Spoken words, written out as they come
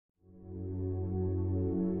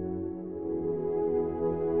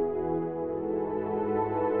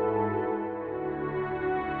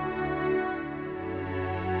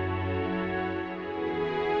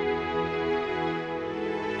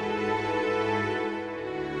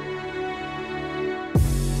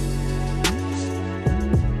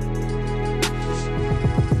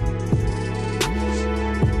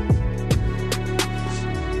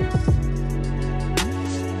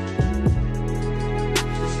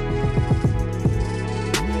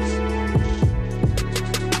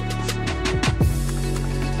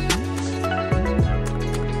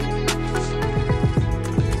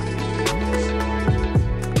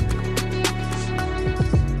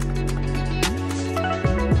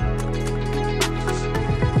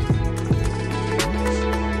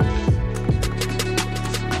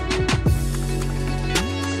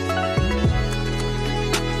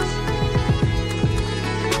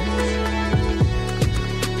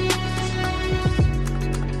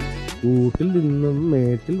കൂട്ടിൽ നിന്നും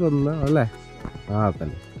മേട്ടിൽ വന്ന അല്ലേ? ആ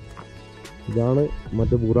തന്നെ. ഇതാണ്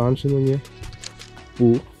മറ്റേ ബുറാൻഷ് എന്ന് പറഞ്ഞ പൂ.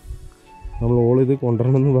 നമ്മൾ ഓളിത്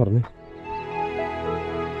കൊണ്ടുവരണമെന്ന് പറഞ്ഞ്.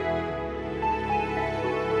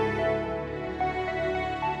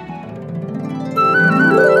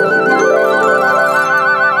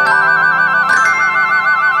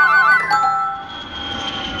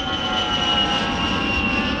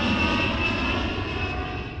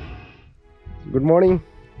 ഗുഡ് മോർണിംഗ്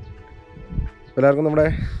എല്ലാവർക്കും, നമ്മുടെ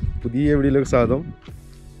പുതിയ വീഡിയോയിലേക്ക് സ്വാഗതം.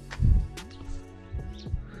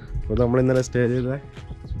 അപ്പോൾ നമ്മൾ ഇന്നലെ സ്റ്റേ ചെയ്ത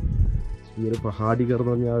ഈ ഒരു പഹാഡിഗർ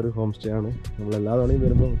എന്ന് പറഞ്ഞ ഒരു ഹോം സ്റ്റേ ആണ്. നമ്മളെല്ലാ തവണയും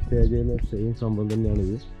വരുമ്പോൾ സ്റ്റേ ചെയ്യുന്ന സെയിം സംഭവം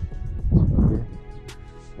തന്നെയാണിത്. ഓക്കെ,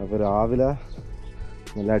 അപ്പോൾ രാവിലെ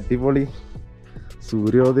നല്ല അടിപൊളി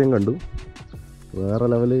സൂര്യോദയം കണ്ടു. വേറെ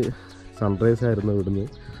ലെവല് സൺറൈസ് ആയിരുന്നു. ഇവിടുന്ന്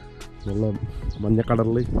നല്ല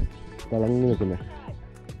മഞ്ഞക്കടലിൽ തിളങ്ങി നിൽക്കുന്നത്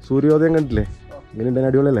സൂര്യോദയം കണ്ടില്ലേ? ഇങ്ങനെ ഉണ്ടെങ്കിൽ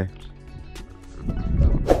അടിപൊളിയല്ലേ?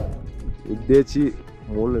 ഉദ്ദേശിച്ച്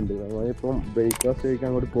മുകളിലുണ്ട്. നമ്മളിപ്പം ബ്രേക്ക്ഫാസ്റ്റ് കഴിക്കാൻ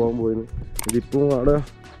അങ്ങോട്ട് പോകാൻ പോയിരുന്നു. ഇതിപ്പം അവിടെ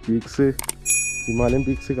പീക്സ്, ഹിമാലയൻ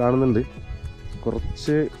പീക്സ് കാണുന്നുണ്ട്.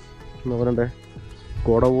 കുറച്ച് എന്താ പറയണ്ടേ,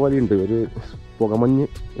 കോട പോലെ ഉണ്ട്, ഒരു പുകമഞ്ഞ്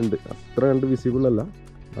ഉണ്ട്. അത്ര കണ്ട് വിസിബിൾ അല്ല,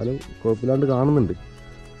 എന്നാലും കുഴപ്പമില്ലാണ്ട് കാണുന്നുണ്ട്.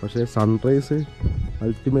 പക്ഷേ സൺറൈസ്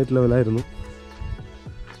അൾട്ടിമേറ്റ് ലെവലായിരുന്നു.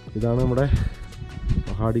 ഇതാണ് നമ്മുടെ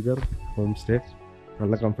പഹാഡിഗർ ഹോം സ്റ്റേ.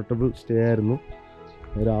 നല്ല കംഫർട്ടബിൾ സ്റ്റേ ആയിരുന്നു.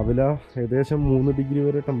 രാവിലെ ഏകദേശം 3 ഡിഗ്രി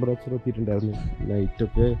വരെ ടെമ്പറേച്ചർ എത്തിയിട്ടുണ്ടായിരുന്നു.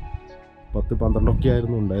 നൈറ്റൊക്കെ 10-12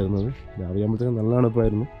 ആയിരുന്നു ഉണ്ടായിരുന്നത്. രാവിലെ ആകുമ്പോഴത്തേക്കും നല്ല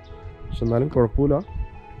തണുപ്പായിരുന്നു. പക്ഷെ എന്നാലും കുഴപ്പമില്ല,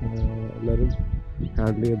 എല്ലാവരും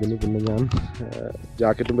ഹാൻഡിൽ ചെയ്തതിന്. പിന്നെ ഞാൻ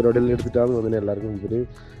ജാക്കറ്റും പരിപാടിയെല്ലാം എടുത്തിട്ടാണ് വന്നത്. എല്ലാവർക്കും ഇവർ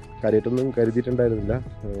കാര്യമായിട്ടൊന്നും കരുതിയിട്ടുണ്ടായിരുന്നില്ല.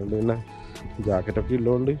 അതുകൊണ്ട് പിന്നെ ജാക്കറ്റൊക്കെ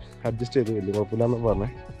ഉള്ളതുകൊണ്ട് അഡ്ജസ്റ്റ് ചെയ്തു, വലിയ കുഴപ്പമില്ലാന്ന് പറഞ്ഞേ.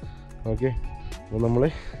 ഓക്കെ, അപ്പോൾ നമ്മൾ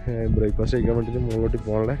ബ്രേക്ക്ഫാസ്റ്റ് കഴിക്കാൻ വേണ്ടിയിട്ട് മുകളിലോട്ട്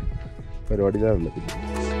പോകാനുള്ള പരിപാടിയിലാണ് ഉള്ളത്.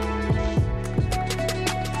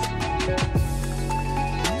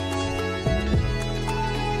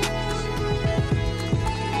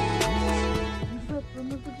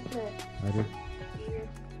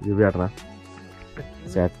 ചേട്ടനാ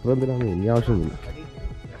ചേട്ടൻ എന്തിനാണ്? ഇനി ആവശ്യമൊന്നുമില്ല.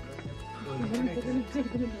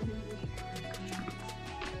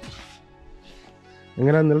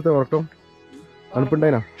 എങ്ങനെയാ ഇന്നലത്തെ ഉറക്കം?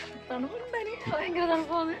 തണുപ്പുണ്ടായിനാ?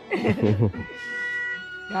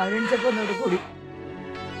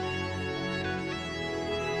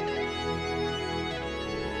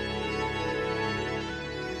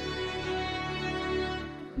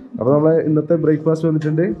 അപ്പോൾ നമ്മളെ ഇന്നത്തെ ബ്രേക്ക്ഫാസ്റ്റ്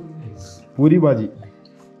വന്നിട്ടുണ്ട്. പൂരി ബാജി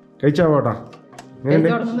കഴിച്ചാ പോട്ടാ?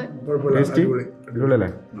 ടേസ്റ്റി അടിപൊളിയല്ലേ?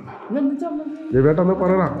 ജബേട്ടൊന്ന്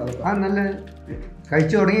പറയണ. നല്ല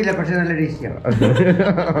കഴിച്ചു തുടങ്ങിയില്ല, പക്ഷെ നല്ല ടേസ്റ്റിയാണ്.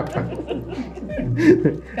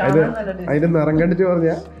 അതിന്റെ നിറം കണ്ടിട്ട് പറഞ്ഞ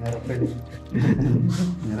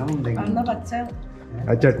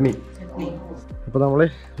ആ ചട്നി. അപ്പൊ നമ്മള്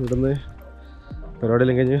ഇവിടുന്ന്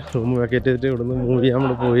പരിപാടിയെല്ലാം കഴിഞ്ഞ് റൂം വാക്കേറ്റ് ചെയ്തിട്ട് ഇവിടുന്ന് മൂവ് ചെയ്യാൻ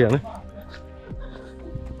വേണ്ടി പോവുകയാണ്.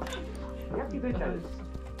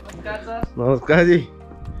 നമസ്കാരം ജി.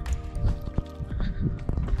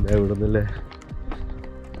 ഇവിടുന്നല്ലേ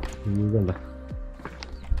കണ്ട,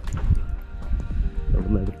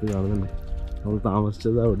 അവിടുന്ന് അടുത്ത് കാണുന്നുണ്ട്. നമ്മൾ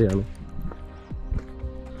താമസിച്ചത് അവിടെയാണ്.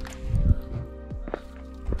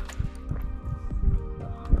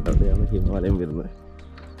 അവിടെയാണ് ഹിമാലയം വരുന്നത്.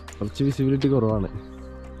 കുറച്ച് വിസിബിലിറ്റി കുറവാണ്.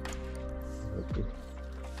 ഓക്കെ,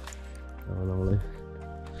 അപ്പോൾ നമ്മൾ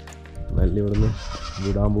നല്ല ഇവിടുന്ന്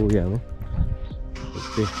വിടാൻ പോവുകയാണ്.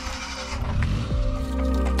 ഓക്കെ,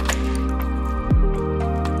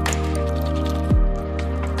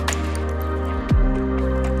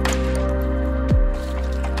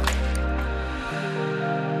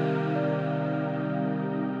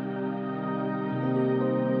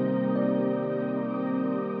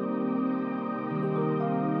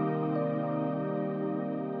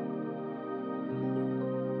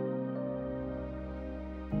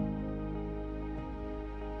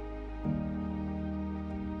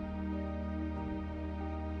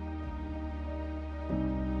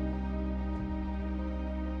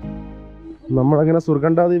 നമ്മളങ്ങനെ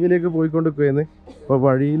സുർഗണ്ടാദ്വീപിലേക്ക് പോയിക്കൊണ്ടിരിക്കുകയെന്ന്. അപ്പോൾ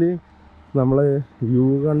വഴിയിൽ നമ്മൾ വ്യൂ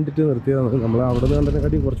കണ്ടിട്ട് നിർത്തിയതാണ്. നമ്മൾ അവിടെ നിന്ന്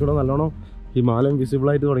കണ്ടതിനെക്കാട്ടി കുറച്ചുകൂടെ നല്ലോണം ഹിമാലയം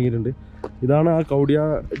വിസിബിളായിട്ട് തുടങ്ങിയിട്ടുണ്ട്. ഇതാണ് ആ കൗഡിയ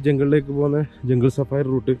ജംഗിളിലേക്ക് പോകുന്ന ജംഗിൾ സഫാരി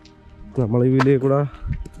റൂട്ട്. നമ്മൾ ഇതിലേക്ക് കൂടെ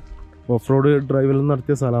ഓഫ് റോഡ് ഡ്രൈവെല്ലാം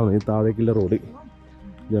നടത്തിയ സ്ഥലമാണ് ഈ താഴേക്കുള്ള റോഡ്.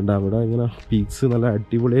 ഇതുണ്ട് അവിടെ ഇങ്ങനെ പീക്സ് നല്ല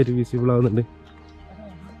അടിപൊളിയായിട്ട് വിസിബിൾ ആകുന്നുണ്ട്.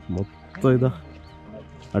 മൊത്തം ഇതാ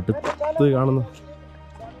അടുത്ത് കാണുന്നു,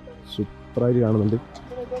 സൂപ്പറായിട്ട് കാണുന്നുണ്ട്.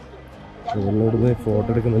 ഇവിടുന്ന് ഫോട്ടോ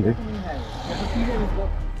എടുക്കുന്നുണ്ട്.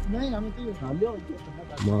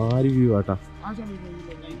 മാരി വ്യൂ ആട്ടാ,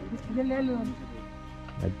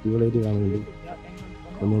 അടിപൊളിയായിട്ട് കാണുന്നുണ്ട്.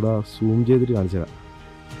 ഒന്നുകൂടെ സൂം ചെയ്തിട്ട് കാണിച്ചു തരാം.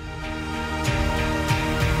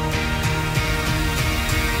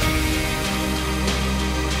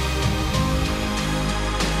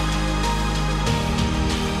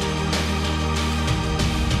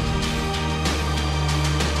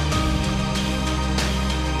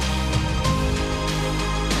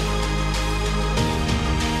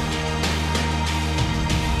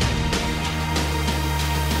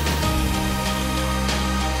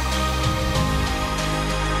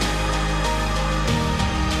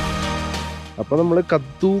 അപ്പോൾ നമ്മൾ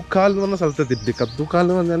കദ്ദൂക്കാൽ എന്ന് പറഞ്ഞ സ്ഥലത്ത് എത്തിയിട്ട്, കദ്ദൂക്കാൽ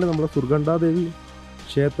എന്ന് പറഞ്ഞാൽ നമ്മുടെ സുർഗണ്ടാദേവി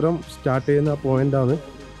ക്ഷേത്രം സ്റ്റാർട്ട് ചെയ്യുന്ന ആ പോയിൻ്റാണ്.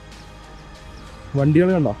 വണ്ടികൾ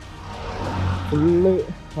കണ്ടോ, ഫുള്ള്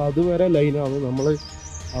അതുവരെ ലൈനാണ്. നമ്മൾ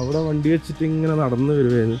അവിടെ വണ്ടി വെച്ചിട്ട് ഇങ്ങനെ നടന്ന്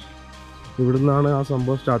വരുവായിരുന്നു. ഇവിടുന്നാണ് ആ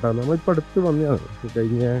സംഭവം സ്റ്റാർട്ടാകുന്നത്. നമ്മളിപ്പോൾ അടുത്ത് വന്നതാണ്,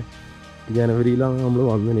 കഴിഞ്ഞ ജനുവരിയിലാണ് നമ്മൾ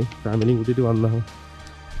വന്നതിന്, ഫാമിലിയും കൂട്ടിയിട്ട് വന്നതാണ്.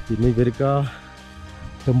 പിന്നെ ഇവർക്ക് ആ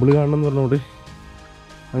ടെമ്പിൾ കാണണം എന്ന് പറഞ്ഞുകൊണ്ട്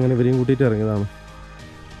അങ്ങനെ ഇവരെയും കൂട്ടിയിട്ട് ഇറങ്ങിയതാണ്.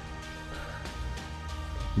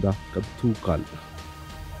 ഇതാ കദ്ദൂക്കാൽ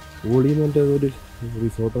ഓളി എന്ന് പറഞ്ഞിട്ട് ഒരു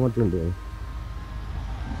റിസോർട്ട് മറ്റുണ്ട്.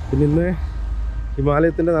 പിന്നെ ഇന്ന്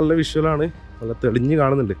ഹിമാലയത്തിൻ്റെ നല്ല വിഷ്വലാണ്, നല്ല തെളിഞ്ഞ്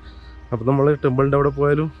കാണുന്നുണ്ട്. അപ്പോൾ നമ്മൾ ടെമ്പിളിൻ്റെ അവിടെ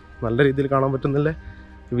പോയാലും നല്ല രീതിയിൽ കാണാൻ പറ്റുന്നില്ല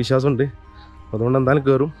വിശ്വാസമുണ്ട്. അതുകൊണ്ട് എന്തായാലും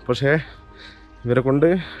കയറും. പക്ഷേ ഇവരെ കൊണ്ട്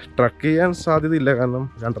ട്രക്ക് ചെയ്യാൻ സാധ്യതയില്ല, കാരണം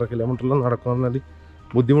 2.5 കിലോമീറ്ററിലും നടക്കുക പറഞ്ഞാൽ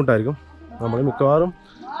ബുദ്ധിമുട്ടായിരിക്കും. നമ്മൾ മിക്കവാറും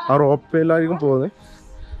ആ റോപ്പ് വേയിലായിരിക്കും പോകുന്നത്.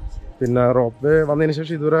 പിന്നെ റോപ്പ് വേ വന്നതിന്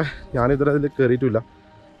ശേഷം ഞാനിതുവരെ അതിൽ കയറിയിട്ടില്ല.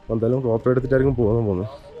 എന്തായാലും റോപ്പ് വേ എടുത്തിട്ടായിരിക്കും പോകുന്നത്.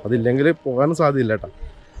 അതില്ലെങ്കിൽ പോകാനും സാധ്യതയില്ല കേട്ടോ.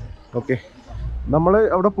 ഓക്കെ, നമ്മൾ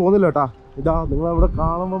അവിടെ പോകുന്നില്ല കേട്ടോ. ഇതാ നിങ്ങളവിടെ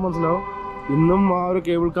കാണുമ്പോൾ മനസ്സിലാവും, ഇന്നും ആ ഒരു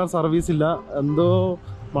കേബിൾ കാർ സർവീസ് ഇല്ല. എന്തോ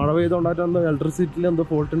മഴ പെയ്തുകൊണ്ടായിട്ട് എന്തോ ഇലക്ട്രിസിറ്റിയിൽ എന്തോ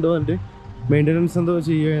ഫോൾട്ട് ഉണ്ടോ എന്നിട്ട് മെയിൻ്റനൻസ് എന്തോ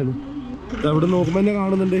ചെയ്യുകയാണ്. അവിടെ നോക്കുമ്പോൾ തന്നെ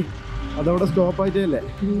കാണുന്നുണ്ട്, അതവിടെ സ്റ്റോപ്പായിട്ടേ അല്ലേ,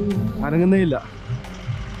 അനങ്ങുന്നേ ഇല്ല.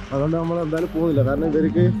 അതുകൊണ്ട് നമ്മൾ എന്തായാലും പോകുന്നില്ല, കാരണം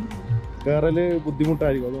ഇവർക്ക് കയറൽ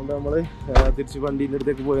ബുദ്ധിമുട്ടായിരിക്കും. അതുകൊണ്ട് നമ്മൾ തിരിച്ച് വണ്ടീൻ്റെ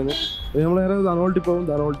അടുത്തേക്ക് പോയെന്ന്. നമ്മൾ നേരെ ധനോൾട്ടി പോകും.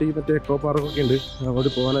 ധനോൾട്ടി മറ്റേ എക്കോ പാർക്കൊക്കെ ഉണ്ട്,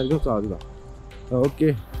 അങ്ങോട്ട് പോകാനായിരിക്കും സാധ്യത. ഓക്കെ,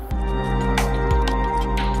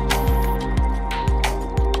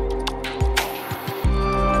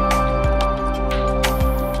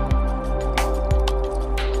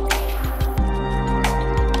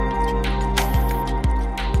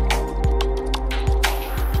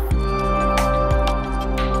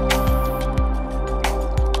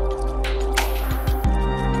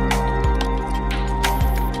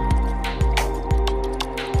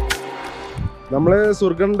 നമ്മൾ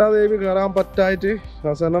സുർഗണ്ടാദേവി കയറാൻ പറ്റായിട്ട്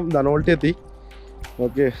അവസാനം ധനോൾട്ടി എത്തി.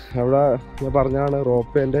 ഓക്കെ, അവിടെ ഞാൻ പറഞ്ഞാണ്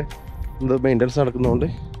റോപ്പേൻ്റെ എന്തോ മെയിൻ്റനൻസ് നടക്കുന്നതുകൊണ്ട്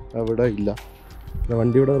അവിടെ ഇല്ല.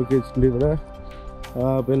 വണ്ടി ഇവിടെ ഇറക്കി വെച്ചിട്ടുണ്ട്. ഇവിടെ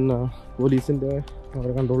പിന്നെ പോലീസിൻ്റെ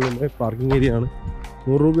അവരെ കൺട്രോളിൻ്റെ പാർക്കിംഗ് ഏരിയ ആണ്.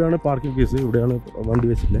 100 രൂപയാണ് പാർക്കിംഗ് ഫീസ്. ഇവിടെയാണ് വണ്ടി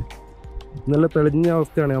വെച്ചിട്ടില്ലേ. നല്ല തെളിഞ്ഞ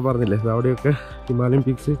അവസ്ഥയാണ്, ഞാൻ പറഞ്ഞില്ലേ. അവിടെയൊക്കെ ഹിമാലയൻ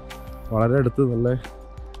പീക്സ് വളരെ അടുത്ത് നല്ല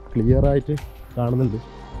ക്ലിയറായിട്ട് കാണുന്നുണ്ട്.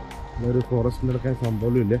 ഒരു ഫോറസ്റ്റിൻ്റെ അടുക്കാൻ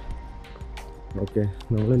സംഭവമില്ല. ഓക്കെ,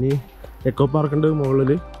 നമ്മളിനി എക്കോ പാർക്കിൻ്റെ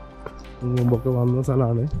മുകളിൽ മുമ്പൊക്കെ വന്ന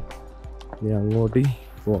സ്ഥലമാണ്. ഇനി അങ്ങോട്ട്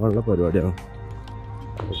പോകാനുള്ള പരിപാടിയാണ്.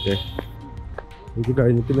 ഓക്കെ, ഇത്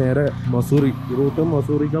കഴിഞ്ഞിട്ട് നേരെ മസൂറി, റൂട്ട്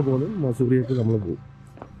മസൂറിക്കാണ് പോകുന്നത്. മസൂറിയൊക്കെ നമ്മൾ പോകും.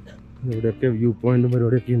 ഇവിടെയൊക്കെ വ്യൂ പോയിൻറ്റും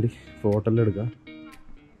പരിപാടിയൊക്കെ ഉണ്ട്, ഫോട്ടോ എടുക്കാം.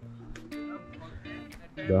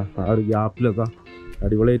 ആ ഒരു ഗ്യാപ്പിലൊക്കെ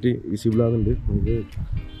അടിപൊളിയായിട്ട് വിസിബിൾ ആകുന്നുണ്ട്. നമുക്ക്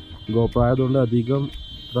ഗോപ്രോ ആയതുകൊണ്ട് അധികം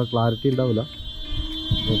ഇത്ര ക്ലാരിറ്റി ഉണ്ടാവില്ല.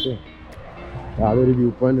 ഓക്കെ, അതൊരു വ്യൂ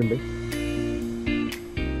പോയിന്റ് ഉണ്ട്.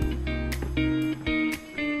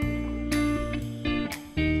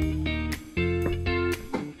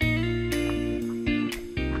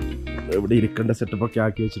 ഇവിടെ ഇരിക്കേണ്ട സെറ്റപ്പൊക്കെ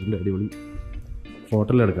ആക്കി വെച്ചിട്ടുണ്ട്, അടിപൊളി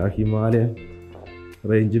ഫോട്ടോ എടുക്കാം. ഹിമാലയൻ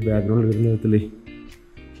റേഞ്ച് ബാക്ക്ഗ്രൗണ്ടിൽ വരുന്ന വിധത്തിൽ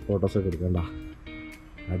ഫോട്ടോസൊക്കെ എടുക്കണ്ട,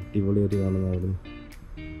 അടിപൊളിയായിട്ട് കാണുന്ന അവിടെ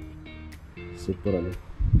സൂപ്പർ അല്ലേ.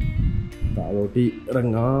 താഴോട്ടി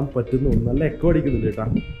ഇറങ്ങാൻ പറ്റുന്നു, നല്ല എക്കോ അടിക്കുന്നുണ്ട് കേട്ടാ.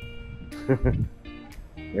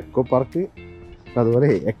 എക്കോ പാർക്ക്, അതുപോലെ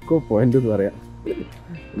എക്കോ പോയിന്റ് എന്ന് പറയാം.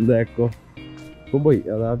 എന്താ എക്കോ ഇപ്പം പോയി,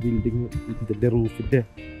 അത് ആ ബിൽഡിങ് ഇതിൻ്റെ റൂഫിൻ്റെ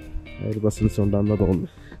ഒരു പ്രസൻസ് ഉണ്ടാകുന്ന തോന്നുന്നു.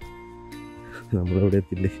 നമ്മളിവിടെ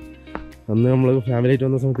എത്തില്ലേ. അന്ന് നമ്മൾ ഫാമിലി ആയിട്ട്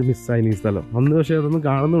വന്ന സമയത്ത് മിസ്സായി ഈ സ്ഥലം. അന്ന് പക്ഷേ അതൊന്നും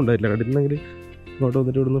കാണുന്നുണ്ടായില്ല. കണ്ടിട്ടുണ്ടെങ്കിൽ ഇങ്ങോട്ട്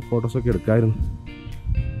വന്നിട്ട് ഇവിടുന്ന് ഫോട്ടോസൊക്കെ എടുക്കാമായിരുന്നു.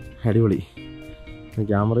 അടിപൊളി.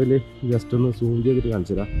 ക്യാമറയിൽ ജസ്റ്റ് ഒന്ന് സൂം ചെയ്തിട്ട്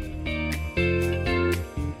കാണിച്ചു തരാം.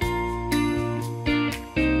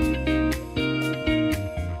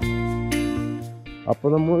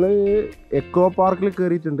 അപ്പോൾ നമ്മൾ എക്കോ പാർക്കിൽ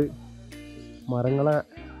കയറിയിട്ടുണ്ട്. മരങ്ങളെ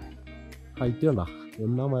ഹൈറ്റ് കണ്ട,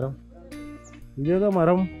 എന്താ മരം, ഇതേതാ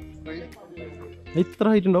മരം, ഇത്ര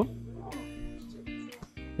ഹൈറ്റ് ഉണ്ടോ?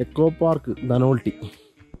 Echo park ധനോൾട്ടി.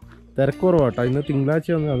 തിരക്ക് കുറവാട്ടോ, ഇന്ന് തിങ്കളാഴ്ച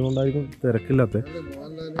വന്നു, അതുകൊണ്ടായിരിക്കും തിരക്കില്ലാത്ത.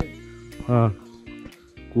 ആ,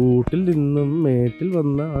 കൂട്ടിൽ നിന്നും മേട്ടിൽ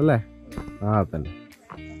വന്ന അല്ലേ, ആ തന്നെ.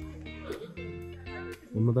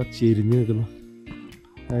 ഒന്നതാ ചെരിഞ്ഞ് നിൽക്കുന്നു.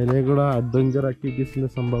 അതിലേക്കൂടെ അഡ്വഞ്ചർ ആക്ടിവിറ്റീസിൻ്റെ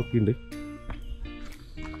സംഭവമൊക്കെ ഉണ്ട്.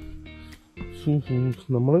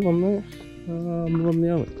 നമ്മൾ അന്ന്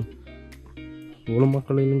വന്നതാണ്, സ്കൂളും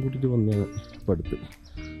മക്കളെല്ലാം കൂട്ടിയിട്ട് വന്നതാണ്. ഇപ്പം അടുത്ത്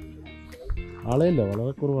ആളെയല്ല,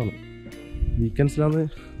 വളരെ കുറവാണ്. വീക്കെൻഡ്സിലാണ്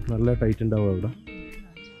നല്ല ടൈറ്റ് ഉണ്ടാവുക അവിടെ.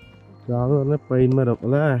 ഇതാന്ന് പറഞ്ഞാൽ പൈൻ മരം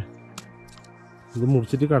അല്ലേ. ഇത്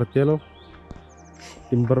മുറിച്ചിട്ട് കടത്തിയാലോ,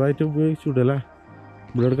 ടിമ്പറായിട്ട് ഉപയോഗിച്ചുവിടല്ലേ.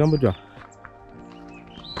 ഇവിടെ എടുക്കാൻ പറ്റുമോ?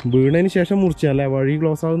 വീണതിന് ശേഷം മുറിച്ചല്ലേ, വഴി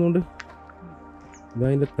ക്ലോസ് ആകുന്നതുകൊണ്ട്.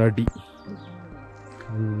 ഇതതിൻ്റെ തടി.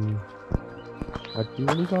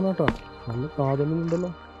 അടിപൊളി സാധനം കേട്ടോ, നല്ല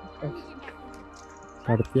സാധനമുണ്ടല്ലോ.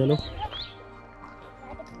 കടത്തിയാലോ?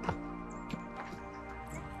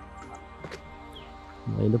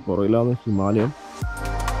 അതിൻ്റെ പുറകിലാണ് ഹിമാലയം.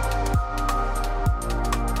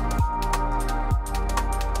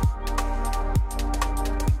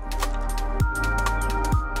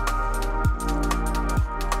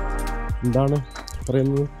 എന്താണ്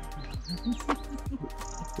പറയുന്നത്?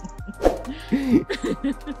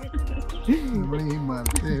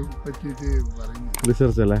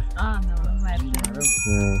 റിസർച്ച് അല്ലേ?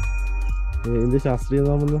 എന്ത് ശാസ്ത്രീയ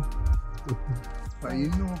നാമെന്ന്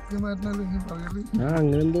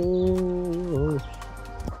അങ്ങനെന്തോ.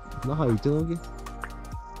 ഹൈറ്റ് നോക്കി.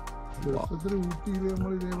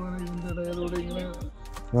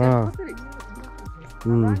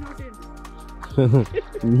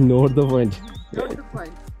 Not the point.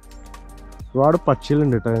 ഒരുപാട്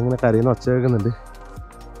പക്ഷികളുണ്ട് കേട്ടോ, ഇങ്ങനെ കരയുന്ന ഒച്ച കേൾക്കുന്നുണ്ട്.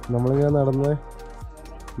 നമ്മളിങ്ങനെ നടന്ന്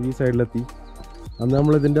ഈ സൈഡിലെത്തി. അന്ന്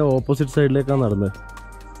നമ്മളിതിൻ്റെ ഓപ്പോസിറ്റ് സൈഡിലേക്കാണ് നടന്നത്.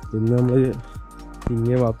 ഇന്ന് നമ്മൾ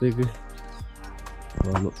ഇങ്ങേ ഭാഗത്തേക്ക്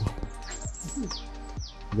വന്നു.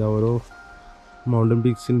 ഇത് ഓരോ മൗണ്ടൻ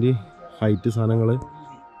പീക്സിൻ്റെ ഹൈറ്റ് സാധനങ്ങൾ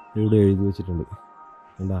ഇവിടെ എഴുതി വെച്ചിട്ടുണ്ട്.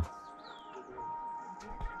 എന്താ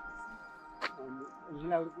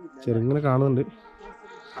ചെറുങ്ങനെ കാണുന്നുണ്ട്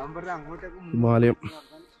ഹിമാലയം.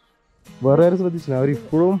 വേറെ ആരും ശ്രദ്ധിച്ചില്ല,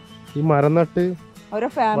 അവരിപ്പോഴും ഈ മരം നട്ട്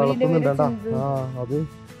വളർത്തുന്നുണ്ടാ. അത്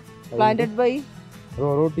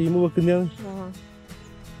ഓരോ ടീം വെക്കുന്നതാണ്.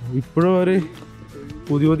 ഇപ്പോഴും അവര്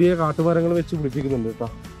പുതിയ പുതിയ കാട്ടുമരങ്ങൾ വെച്ച് പിടിപ്പിക്കുന്നുണ്ട് കേട്ടോ.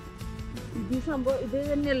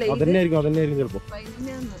 അതന്നെയായിരിക്കും ചിലപ്പോ.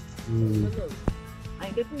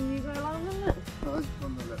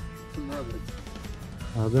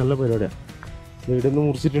 അത് നല്ല പരിപാടിയാ. ഇവിടെ നിന്ന്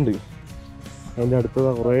മുറിച്ചിട്ടുണ്ട്. അതിന്റെ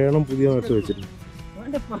അടുത്തതാ കുറേ എണ്ണം പുതിയ നട്ട് വെച്ചിട്ടുണ്ട്.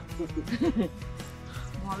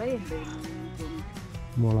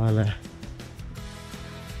 മുള അല്ലേ?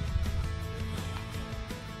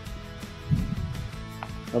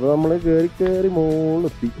 അപ്പോൾ നമ്മൾ കയറി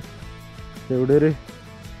മുകളിലെത്തി. എവിടെ ഒരു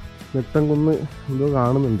നെട്ടം കുന്ന് എന്തോ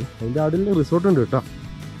കാണുന്നുണ്ട്. അതിൻ്റെ അടിയിൽ റിസോർട്ട് ഉണ്ട് കേട്ടോ.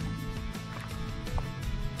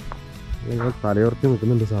 ഞങ്ങൾ തലയുറത്തി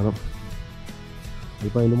നിൽക്കുന്നുണ്ട് സാധനം.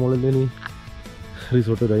 ഇപ്പം അതിൻ്റെ മുകളിൽ ഇനി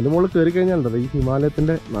റിസോർട്ട് വരും. അതിൻ്റെ മുകളിൽ കയറി കഴിഞ്ഞാൽ ഈ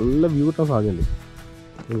ഹിമാലയത്തിൻ്റെ നല്ല വ്യൂ കിട്ടാൻ സാധ്യതയുണ്ട്.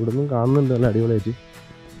 ഇവിടെ നിന്നും കാണുന്നുണ്ട് നല്ല അടിപൊളിയായിട്ട്.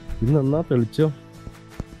 ഇന്ന് എന്നാ തെളിച്ചോ,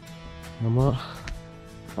 നമ്മൾ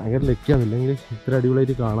ഭയങ്കര ലക്കിയാണ്. ഇല്ലെങ്കിൽ ഇത്ര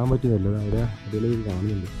അടിപൊളിയായിട്ട് കാണാൻ പറ്റുന്നില്ല. അവിടെ അടിപൊളിയായിട്ട്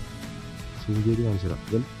കാണുന്നുണ്ട്. ശരിയായിട്ട് കാണിച്ചു തരാം.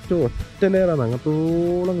 ഒറ്റ ലെയറാണ്,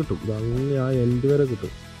 അങ്ങനത്തോളം കിട്ടും. ഇത് അങ്ങനെ ആ എൻഡ് വരെ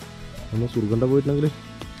കിട്ടും. നമ്മൾ സുർഗണ്ട പോയിട്ടുണ്ടെങ്കിൽ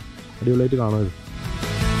അടിപൊളിയായിട്ട് കാണാൻ.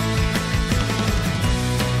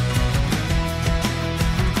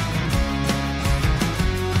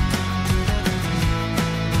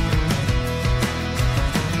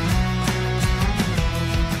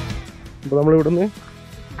 അപ്പോൾ നമ്മളിവിടുന്ന്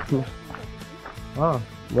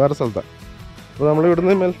വേറെ സ്ഥലത്താണ്. അപ്പോൾ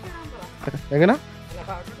നമ്മളിവിടുന്ന് എങ്ങനെ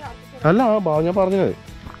അല്ല ഞാൻ പറഞ്ഞത്,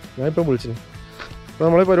 ഞാനിപ്പം വിളിച്ചത്. അപ്പോൾ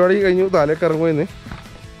നമ്മളെ പരിപാടി കഴിഞ്ഞു, താലേക്ക് ഇറങ്ങുമെന്ന്.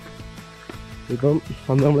 ഇപ്പം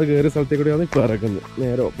അന്ന് നമ്മൾ കയറിയ സ്ഥലത്തേക്ക് കൂടിയാണ് ഇപ്പോൾ ഇറക്കുന്നത്.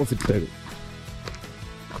 നേരെ ഓപ്പോസിറ്റായിരുന്നു.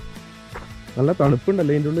 നല്ല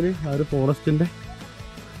തണുപ്പുണ്ടല്ലേ ഇതിൻ്റെ ഉള്ളിൽ. ആ ഒരു ഫോറസ്റ്റിൻ്റെ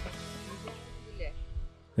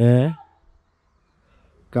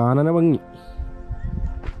കാനന ഭംഗി.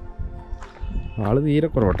 ആള് തീരെ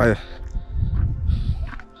കുറവട്ടെ,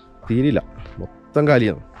 തീരില്ല, മൊത്തം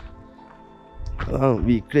കാലിയാണ്.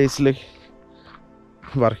 വീക്ക് ഡേയ്സിൽ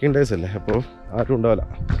വർക്കിംഗ് ഡേയ്സ് അല്ലേ, അപ്പോൾ ആരും ഉണ്ടാവില്ല.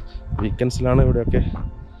 വീക്കെൻഡ്സിലാണ് ഇവിടെയൊക്കെ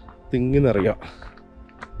തിങ്ങി നിറയുക.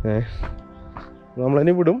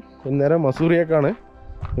 നമ്മളതിന് വിടും. ഇന്നേരം മസൂറിയേക്കാണ്.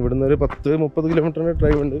 ഇവിടുന്ന് ഒരു 10-30 കിലോമീറ്ററിൻ്റെ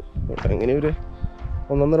ഡ്രൈവ് ഉണ്ട്. അങ്ങനെ ഒരു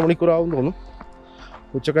 1.5 മണിക്കൂറാവും തോന്നും.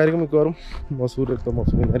 ഉച്ചക്കായിരിക്കും മിക്കവാറും മസൂരി എത്തും.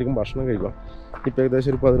 മസൂരിന്നായിരിക്കും ഭക്ഷണം കഴിക്കുക. ഇപ്പോൾ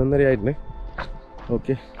ഏകദേശം ഒരു 11:30 ആയിട്ടുണ്ട്.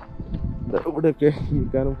 ഓക്കെ, ഇവിടെയൊക്കെ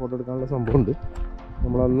ഇരിക്കാനും ഫോട്ടോ എടുക്കാനുള്ള സംഭവമുണ്ട്.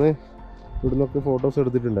 നമ്മളന്ന് ഇവിടെ നിന്നൊക്കെ ഫോട്ടോസ്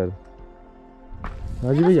എടുത്തിട്ടുണ്ടായിരുന്നു.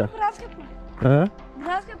 രാജീവ് ഭയ്യ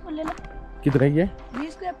കിത്തനയ്ക്ക്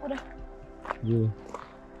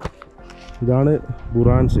ഇതാണ്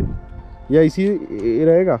ബുറാൻസ്. ഈ ഐസി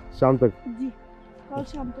रहेगा शाम तक?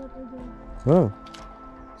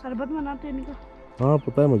 हाँ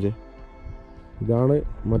पता है मुझे. ഇതാണ്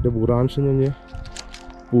മറ്റേ ബുറാൻസ് എന്ന് പറഞ്ഞ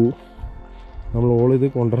പൂ. നമ്മൾ ഓളിത്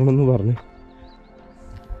കൊണ്ടുവരണമെന്ന് പറഞ്ഞ്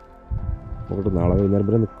നോക്കട്ടെ, നാളെ വൈകുന്നേരം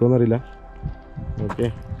വരെ നിൽക്കുമെന്നറിയില്ല. ഓക്കെ,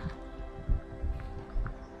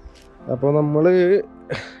 അപ്പോൾ നമ്മൾ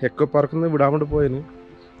എക്കോ പാർക്കിൽ നിന്ന് വിടാൻ വേണ്ടി പോയതിന്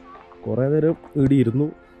കുറേ നേരം ഇവിടെ ഇരുന്നു,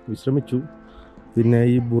 വിശ്രമിച്ചു. പിന്നെ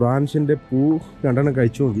ഈ ബുറാൻസിൻ്റെ പൂ 2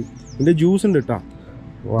 കഴിച്ചു നോക്കി. ഇതിൻ്റെ ജ്യൂസ് ഉണ്ട് കേട്ടോ.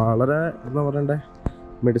 വളരെ എന്താ പറയണ്ടേ,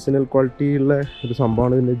 മെഡിസിനൽ ക്വാളിറ്റിയുള്ള ഒരു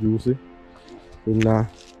സംഭവമാണ് ഇതിൻ്റെ ജ്യൂസ്. പിന്നെ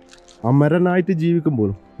അമരനായിട്ട് ജീവിക്കും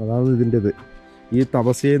പോലും, അതാണ് ഇതിൻ്റെ ഇത്. ഈ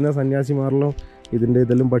തപസ് ചെയ്യുന്ന സന്യാസിമാരെല്ലാം ഇതിൻ്റെ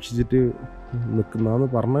ഇതെല്ലാം ഭക്ഷിച്ചിട്ട് നിൽക്കുന്നതെന്ന്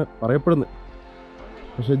പറയപ്പെടുന്നു.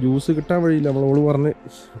 പക്ഷേ ജ്യൂസ് കിട്ടാൻ വഴിയില്ല. നമ്മളോട് പറഞ്ഞ്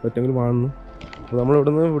പറ്റെങ്കിലും വാങ്ങുന്നു. അപ്പോൾ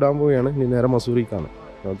നമ്മളിവിടെ നിന്ന് വിടാൻ പോവുകയാണ്. ഇനി നേരെ മസൂറിക്കാണ്.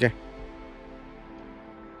 ഓക്കെ.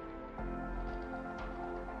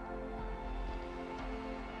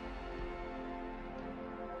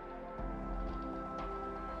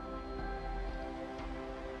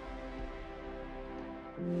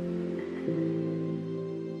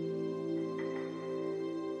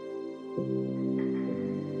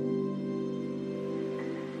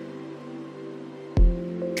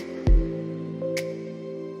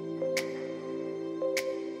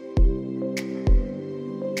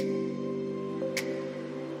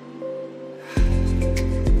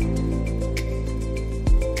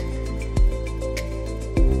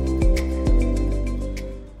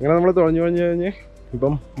 അങ്ങനെ നമ്മൾ തുഴഞ്ഞു കഴിഞ്ഞ്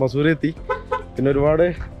ഇപ്പം മസൂറി എത്തി. പിന്നെ ഒരുപാട്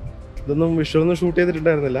ഇതൊന്നും വിഷുവൊന്നും ഷൂട്ട്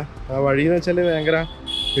ചെയ്തിട്ടുണ്ടായിരുന്നില്ല. ആ വഴിയെന്ന് വെച്ചാൽ ഭയങ്കര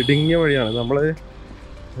ഇടുങ്ങിയ വഴിയാണ്. നമ്മൾ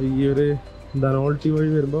ഈ ഒരു ധനോൾട്ടി വഴി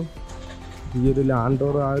വരുമ്പം ഈ ഒരു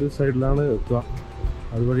ലാൻഡോർ ആ ഒരു സൈഡിലാണ് എത്തുക.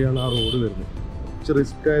 അതുവഴിയാണ് ആ റോഡ് വരുന്നത്. കുറച്ച്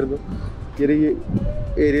റിസ്ക് ആയിരുന്നു ഈ ഒരു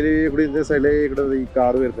ഏരിയയിൽ കൂടി ഇതിൻ്റെ സൈഡിലേക്ക് കൂടെ ഈ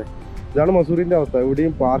കാറ് വരുന്നത്. ഇതാണ് മസൂറിൻ്റെ അവസ്ഥ.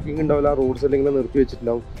 എവിടെയും പാർക്കിംഗ് ഉണ്ടാവില്ല. റോഡ് സൈഡിൽ നിർത്തി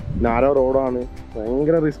വെച്ചിട്ടുണ്ടാവും. നാരോ റോഡാണ്.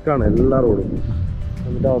 ഭയങ്കര റിസ്ക്കാണ് എല്ലാ റോഡും.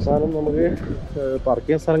 എന്നിട്ട് അവസാനം നമുക്ക് പാർക്ക്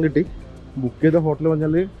ചെയ്യാൻ സ്ഥലം കിട്ടി. ബുക്ക് ചെയ്ത ഹോട്ടൽ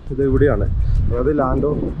പറഞ്ഞാൽ ഇത് ഇവിടെയാണ്. അതായത് ലാൻഡോ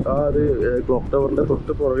ആ ഒരു ക്ലോക്ക് ടവറിൻ്റെ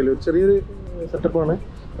തൊട്ട് പുറകിൽ ഒരു ചെറിയൊരു സെറ്റപ്പാണ്.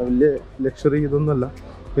 വലിയ ലക്ഷറി ഇതൊന്നുമല്ല.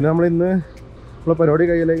 പിന്നെ നമ്മളിന്ന് നമ്മളെ പരിപാടി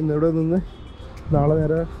കഴിയില്ല. ഇന്നിവിടെ നിന്ന് നാളെ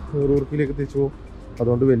നേരെ റൂർക്കിലേക്ക് തിരിച്ചു പോകും.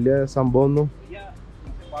 അതുകൊണ്ട് വലിയ സംഭവമൊന്നും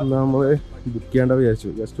നമ്മൾ ബുക്ക് ചെയ്യേണ്ട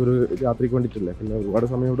വിചാരിച്ചു. ജസ്റ്റ് ഒരു രാത്രിക്ക് വേണ്ടിയിട്ടില്ല. പിന്നെ ഒരുപാട്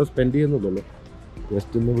സമയം ഇവിടെ സ്പെൻഡ് ചെയ്യുന്നില്ലല്ലോ.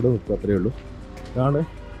 ജസ്റ്റ് ഇന്ന് ഇവിടെ നിൽക്കും, അത്രയേ ഉള്ളൂ. ഇതാണ്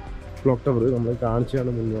ക്ലോക്ക് ടവർ. നമ്മൾ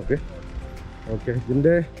കാണിച്ചാണ് മുന്നോക്കെ. ഓക്കെ.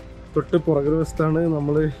 ഇതിൻ്റെ തൊട്ട് പുറകെ വശത്താണ്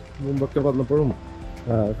നമ്മൾ മുമ്പൊക്കെ വന്നപ്പോഴും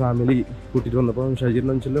ഫാമിലി കൂട്ടിയിട്ട് വന്നപ്പോഴും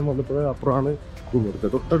ഷജീറിൻ്റെ അഞ്ചിലും വന്നപ്പോഴും അപ്പുറമാണ് റൂം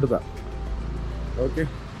എടുത്തത്. തൊട്ടടുത്താണ്. ഓക്കെ.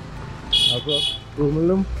 അപ്പോൾ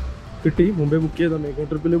റൂമിലും കിട്ടി. മുമ്പേ ബുക്ക് ചെയ്ത മേക്കോ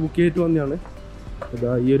ട്രിപ്പിൽ ബുക്ക് ചെയ്തിട്ട് വന്നതാണ്.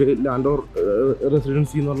 ഇതാ ഈ ഒരു ലാൻഡോർ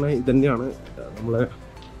റെസിഡൻസി എന്ന് പറഞ്ഞാൽ ഇത് തന്നെയാണ് നമ്മളെ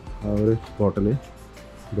ആ ഒരു ഹോട്ടല്.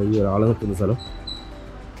 ഇത് ഈ ഒരാൾ നിൽക്കുന്ന സ്ഥലം.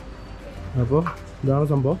 അപ്പോൾ ഇതാണ്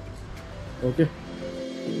സംഭവം. ഓക്കെ.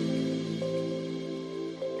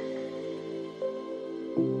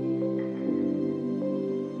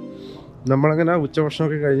 നമ്മളങ്ങനെ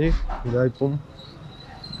ഉച്ചഭക്ഷണമൊക്കെ കഴിഞ്ഞ് ഇതാ ഇപ്പം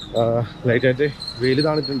ലൈറ്റായിട്ട് വെയിൽ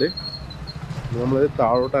താണിട്ടുണ്ട്. നമ്മൾ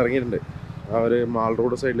താഴോട്ട് ഇറങ്ങിയിട്ടുണ്ട്. ആ ഒരു മാൾ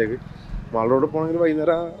റോഡ് സൈഡിലേക്ക്. മാൾ റോഡ് പോകണമെങ്കിൽ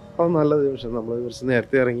വൈകുന്നേരം ആണ് നല്ലത്. പക്ഷെ നമ്മൾ കുറച്ച്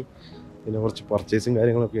നേരത്തെ ഇറങ്ങി. പിന്നെ കുറച്ച് പർച്ചേസും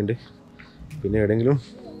കാര്യങ്ങളൊക്കെ ഉണ്ട്. പിന്നെ എവിടെയെങ്കിലും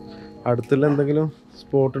അടുത്തുള്ള എന്തെങ്കിലും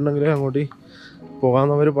സ്പോട്ട് ഉണ്ടെങ്കിൽ അങ്ങോട്ട്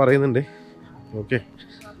പോകാമെന്ന് അവർ പറയുന്നുണ്ട്. ഓക്കെ.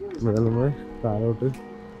 ഇവിടെ നമ്മൾ താഴോട്ട്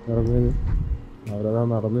ഇറങ്ങുന്നു. അവരതാ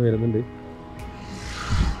നടന്ന് വരുന്നുണ്ട്.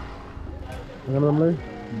 അങ്ങനെ നമ്മൾ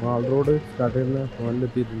മാൾ റോഡ് സ്റ്റാർട്ട് ചെയ്യുന്ന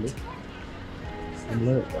പോയിന്റിലെത്തിയിട്ടുണ്ട്.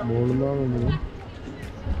 നമ്മൾ മുകളിൽ നിന്നാണ് വന്നത്.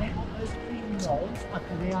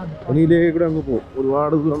 ഇനിയിലേക്ക് കൂടെ അങ്ങ് പോകും.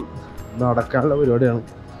 ഒരുപാട് ദൂരം നടക്കാനുള്ള പരിപാടിയാണ്.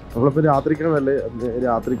 നമ്മളിപ്പോൾ രാത്രിക്കാണ് നല്ലേ.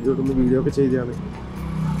 രാത്രിക്ക് ഒന്ന് വീഡിയോ ഒക്കെ ചെയ്തതാണ്.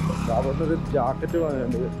 സാധാരണ ഒരു ജാക്കറ്റ്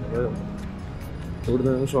വാങ്ങാനുണ്ട്.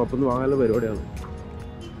 ഇവിടുന്ന് ഷോപ്പിൽ നിന്ന് വാങ്ങാനുള്ള പരിപാടിയാണ്.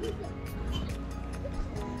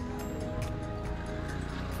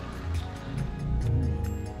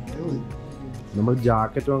 നമ്മൾ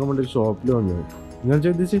ജാക്കറ്റ് വാങ്ങാൻ വേണ്ടി ഒരു ഷോപ്പിൽ വന്നത്. നിങ്ങൾ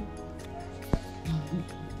ചോദിച്ചു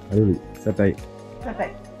അടിപൊളി സെറ്റായി.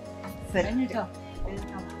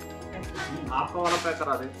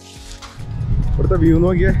 ഇവിടുത്തെ വ്യൂ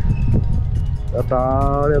നോക്കിയേ.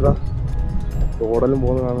 താഴെ ഏതാ റോഡെല്ലാം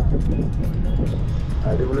പോകുന്ന കാണാം.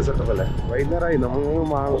 അടിപൊളി സെറ്റപ്പ് അല്ലേ. വൈകുന്നേരമായി. നമ്മൾ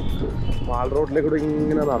മാൾ റോഡിലേക്കൂടെ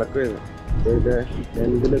ഇങ്ങനെ നടക്കുകയായിരുന്നു. ഇതിൻ്റെ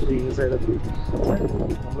എൻഡിലെത്തി ഈ സൈഡെത്തി.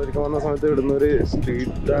 നമ്മളൊരിക്കൽ വന്ന സമയത്ത് ഇവിടുന്ന് ഒരു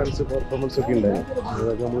സ്ട്രീറ്റ് ഡാൻസ് പെർഫോമൻസ് ഒക്കെ ഉണ്ടായിരുന്നു.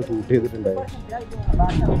 അതൊക്കെ നമ്മൾ ഷൂട്ട് ചെയ്തിട്ടുണ്ടായിരുന്നു.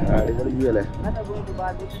 അടിപൊളി വ്യൂ അല്ലേ.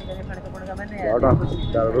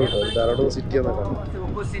 ഡാരോഡോ സിറ്റി എന്നൊക്കെ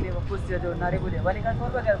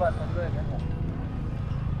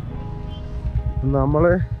നമ്മൾ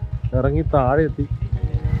ഇറങ്ങി താഴെ എത്തി.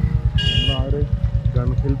 ആ ഒരു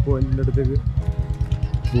ഗൺഹിൽ പോയിന്റിൻ്റെ അടുത്തേക്ക്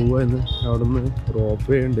പോവായിരുന്നു. അവിടുന്ന് റോപ്പ്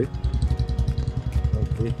വേ ഉണ്ട്.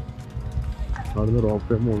 ഓക്കെ. അവിടുന്ന് റോപ്പ്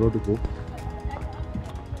വേ മുകളിലോട്ട് പോകും.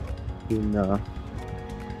 പിന്നെ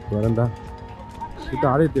വേറെന്താ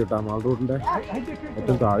താഴെ എത്തി കേട്ടോ. മാൾ റോഡിൻ്റെ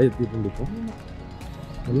ഏറ്റവും താഴെ എത്തിയിട്ടുണ്ട്. ഇപ്പോൾ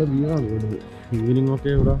നല്ല വ്യൂ ആണ് ഇവിടുന്ന്. ഈവനിങ് ഒക്കെ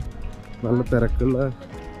ഇവിടെ നല്ല തിരക്കുള്ള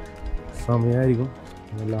സമയമായിരിക്കും.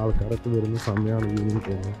 നല്ല ആൾക്കാരൊക്കെ വരുന്ന സമയമാണ് ഈവനിങ്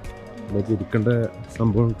പോകുന്നത്. ഇവിടേക്ക് ഇരിക്കേണ്ട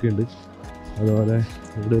സംഭവമൊക്കെ ഉണ്ട്. അതുപോലെ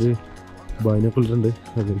ഇവിടെ ഒരു ബൈനോക്കുലർ ഉണ്ട്.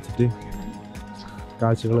 അത് വെച്ചിട്ട്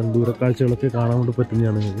കാഴ്ചകളും ദൂരക്കാഴ്ചകളൊക്കെ കാണാൻ വേണ്ടി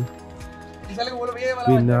പറ്റുന്നതാണ് ഇത്.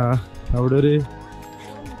 പിന്നെ അവിടെ ഒരു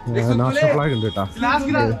നാഷണൽ ഫ്ലാഗ് ഉണ്ട് കേട്ടോ.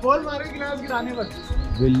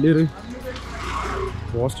 വലിയൊരു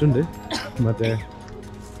പോസ്റ്റ് ഉണ്ട്, മറ്റേ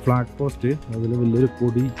ഫ്ലാഗ് പോസ്റ്റ്. അതിൽ വലിയൊരു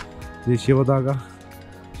കൊടി ദേശീയ പതാക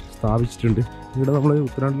സ്ഥാപിച്ചിട്ടുണ്ട്. ഇവിടെ നമ്മൾ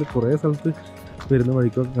ഉത്തരാഖണ്ഡിൽ കുറേ സ്ഥലത്ത് വരുന്ന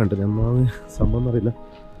വഴിക്കൊക്കെ കണ്ടില്ല, എന്നാണ് സംഭവം എന്നറിയില്ല.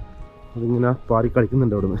 അതിങ്ങനെ പാറി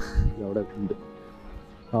കളിക്കുന്നുണ്ട് അവിടെ നിന്ന്, അവിടെ ഉണ്ട്.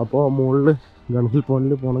 അപ്പോൾ മുകളിൽ ഗൺഹിൽ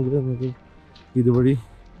പോയിന്റിൽ പോകണമെങ്കിൽ നമുക്ക് ഇതുവഴി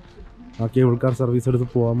ആ കേബിൾ കാർ സർവീസ് എടുത്ത്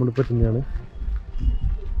പോകാൻ വേണ്ടി പറ്റുന്നതാണ്.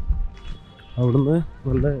 അവിടുന്ന്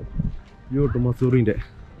നല്ല വ്യൂ കിട്ടും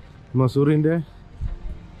മസൂറിൻ്റെ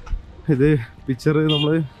ഇത് പിക്ചർ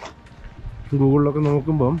നമ്മൾ ഗൂഗിളിലൊക്കെ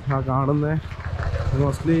നോക്കുമ്പം ആ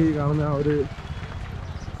മോസ്റ്റ്ലി കാണുന്ന ആ ഒരു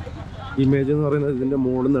ഇമേജ് എന്ന് പറയുന്നത് ഇതിൻ്റെ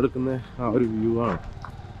മുകളിൽ നിന്ന് എടുക്കുന്ന ആ ഒരു വ്യൂ ആണ്.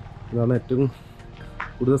 ഇതാണ് ഏറ്റവും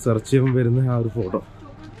കൂടുതൽ സെർച്ച് ചെയ്യുമ്പോൾ വരുന്ന ആ ഒരു ഫോട്ടോ,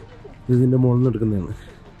 ഇതിൻ്റെ മുകളിൽ നിന്ന് എടുക്കുന്നതാണ്.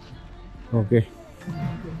 ഓക്കെ,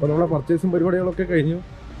 അപ്പോൾ നമ്മളെ പർച്ചേസും പരിപാടികളൊക്കെ കഴിഞ്ഞു.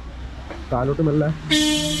 താലോട്ട് മെല്ലെ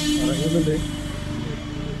ഇറങ്ങുന്നുണ്ട്.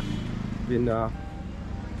 പിന്നെ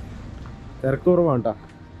തിരക്ക് കുറവാണ് കേട്ടോ,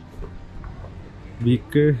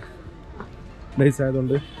 വീക്ക് ഡേയ്സ്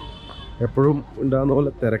ആയതുകൊണ്ട് എപ്പോഴും ഉണ്ടാകുന്ന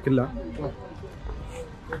പോലെ തിരക്കില്ല.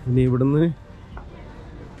 ഇനി ഇവിടുന്ന്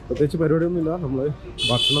പ്രത്യേകിച്ച് പരിപാടിയൊന്നുമില്ല. നമ്മൾ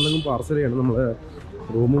ഭക്ഷണം എന്തെങ്കിലും പാർസൽ ചെയ്യണം. നമ്മൾ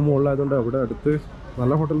റൂം മുകളിലായതുകൊണ്ട് അവിടെ അടുത്ത്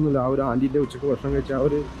നല്ല ഹോട്ടലൊന്നുമില്ല. ആ ഒരു ആൻറ്റീൻ്റെ ഉച്ചയ്ക്ക് ഭക്ഷണം കഴിച്ച ആ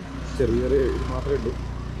ഒരു ചെറിയൊരു ഇത് മാത്രമേ ഉള്ളൂ.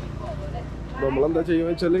 അപ്പോൾ നമ്മളെന്താ ചെയ്യുക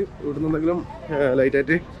വെച്ചാൽ ഇവിടുന്ന് എന്തെങ്കിലും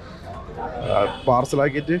ലൈറ്റായിട്ട്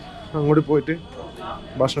പാർസലാക്കിയിട്ട് അങ്ങോട്ട് പോയിട്ട്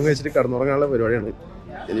ഭക്ഷണം കഴിച്ചിട്ട് കിടന്നുറങ്ങാനുള്ള പരിപാടിയാണ്.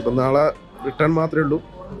 ഇനിയിപ്പം നാളെ റിട്ടേൺ മാത്രമേ ഉള്ളൂ,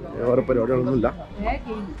 വേറെ പരിപാടികളൊന്നുമില്ല.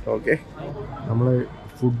 ഓക്കെ, നമ്മൾ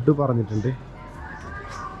ഫുഡ് പറഞ്ഞിട്ടുണ്ട്.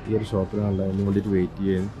 ഈ ഒരു ഷോപ്പിലാണ് അതിന് വേണ്ടിയിട്ട് വെയിറ്റ്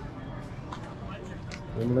ചെയ്യാൻ.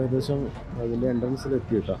 നമ്മൾ ഏകദേശം അതിൻ്റെ എൻട്രൻസിൽ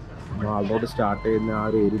എത്തി കേട്ടോ. ആളോട് സ്റ്റാർട്ട് ചെയ്യുന്ന ആ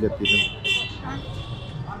ഒരു ഏരിയയിൽ എത്തിയിട്ടുണ്ട്.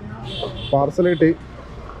 പാർസൽ കിട്ടി.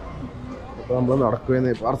 അപ്പോൾ നമ്മൾ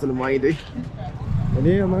നടക്കുകയെന്ന് പാർസലുമായിട്ട്.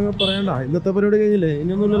 ഇനി ഒന്നങ്ങ് പറയണ്ട, ഇന്നത്തെ പരിപാടി കഴിഞ്ഞില്ലേ?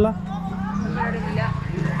 ഇനിയൊന്നുമില്ലല്ലോ.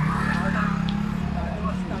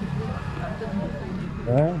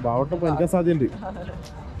 ബാവട്ടം പനിക്കാൻ സാധ്യതയുണ്ട്.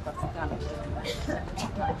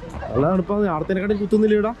 നല്ല തണുപ്പാണ്. ആടത്തേനെക്കാട്ടും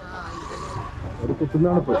കുത്തുന്നില്ല ഇവിടെ, ഒരു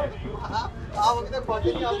കുത്തുന്നതാണ് ഇപ്പോൾ.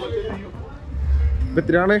 ഇപ്പം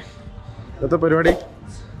എത്രയാണ് ഇന്നത്തെ പരിപാടി?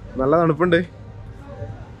 നല്ല തണുപ്പുണ്ട്.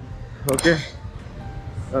 ഓക്കെ,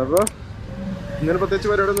 അപ്പോൾ ഇങ്ങനെ പ്രത്യേകിച്ച്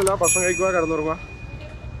പരിപാടിയൊന്നുമില്ല. ഭക്ഷണം കഴിക്കുക, കിടന്നുറങ്ങുക.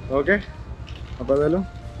 ഓക്കെ, അപ്പോൾ ഏതായാലും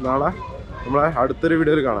നാളെ നമ്മളെ അടുത്തൊരു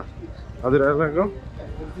വീഡിയോയിൽ കാണാം. അതുവരേക്കും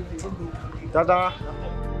ടാറ്റാ.